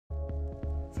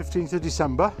15th of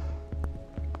December.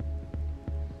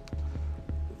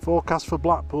 Forecast for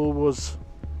Blackpool was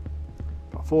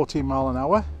about 14 mile an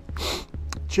hour.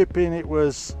 Chipping it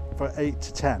was for 8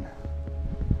 to 10.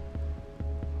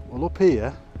 Well, up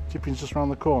here, chipping's just around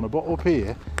the corner, but up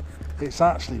here it's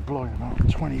actually blowing about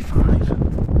 25.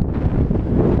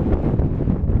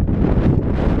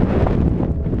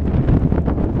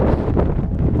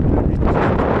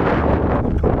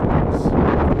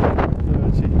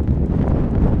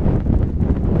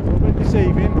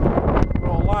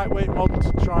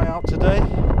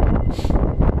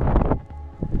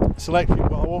 Electric,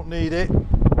 but I won't need it.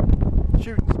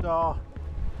 Shooting Star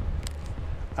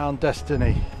and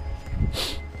Destiny,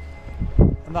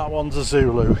 and that one's a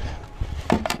Zulu.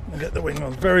 I'll get the wing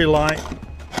on. Very light,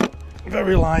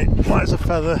 light as a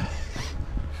feather.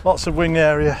 Lots of wing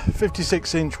area.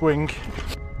 56-inch wing.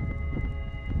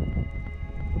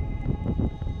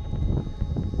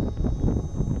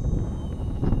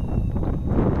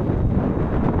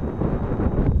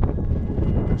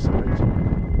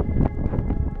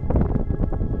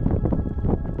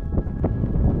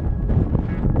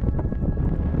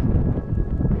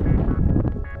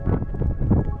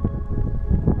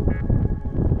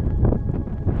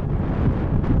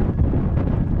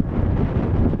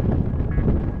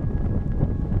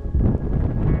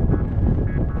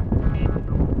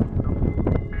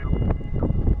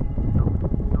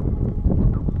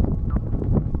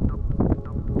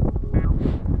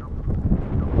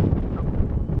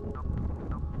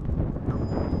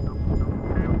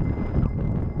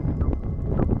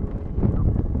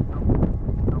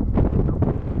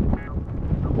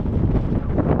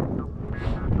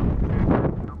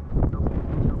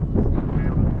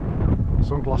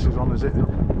 Sunglasses on, is it?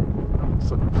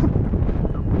 So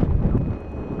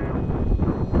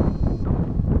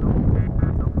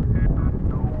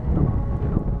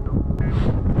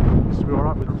used to be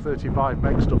alright with the 35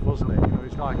 meg stuff, wasn't it? You know,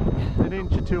 it's like an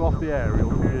inch or two off the aerial.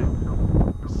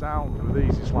 The sound with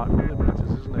these is like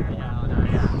millimetres, isn't it? Yeah, I know.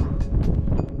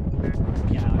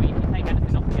 Yeah, I mean, if you take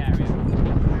anything off the aerial,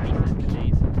 it's decent with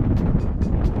these.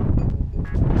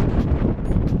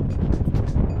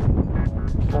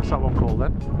 What's that one called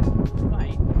then?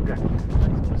 Wait. Yeah. It's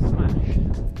called a smash.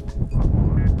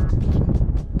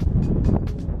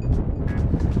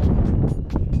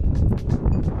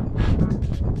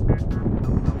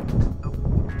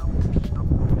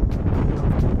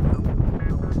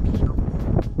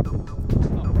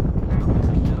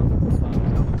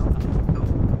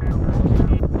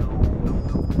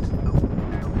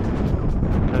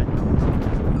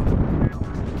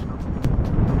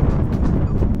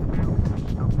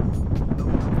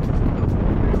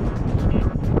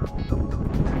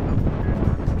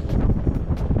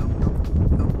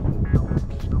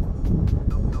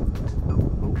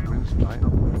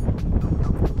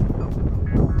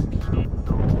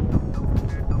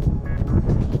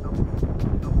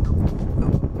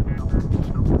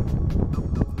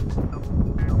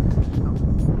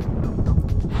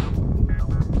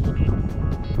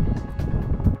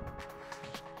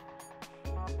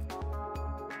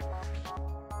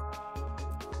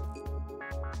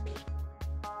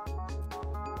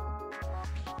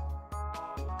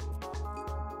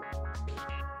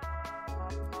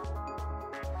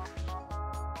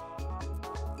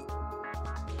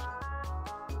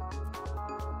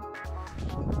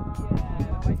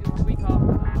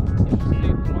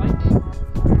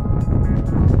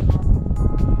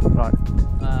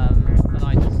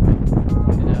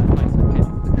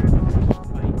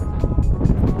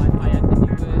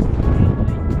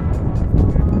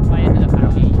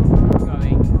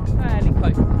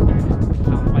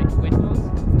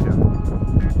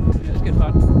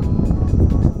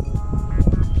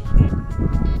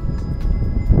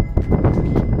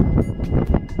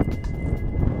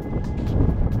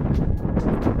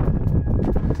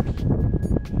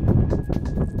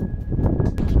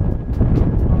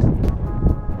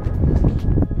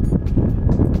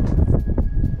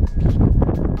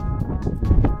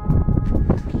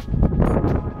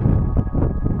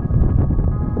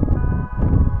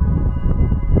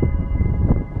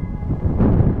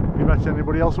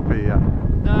 Anybody else up here yet?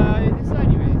 No, this is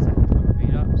only really the second time I've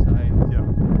been up, so yeah.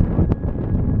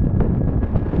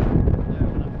 No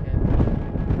one up here.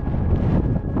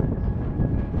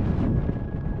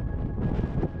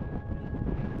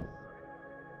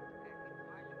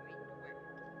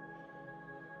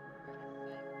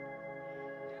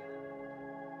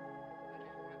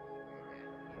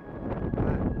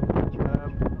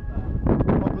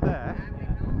 Over there.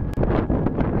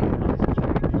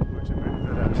 Which is a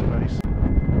bit of space.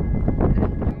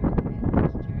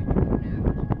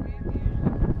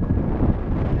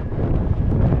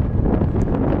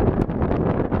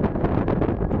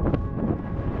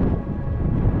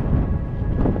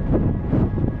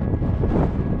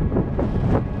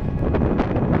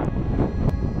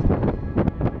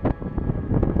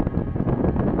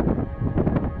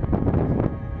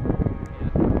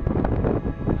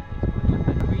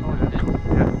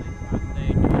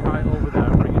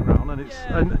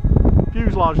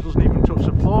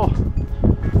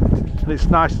 and it's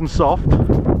nice and soft.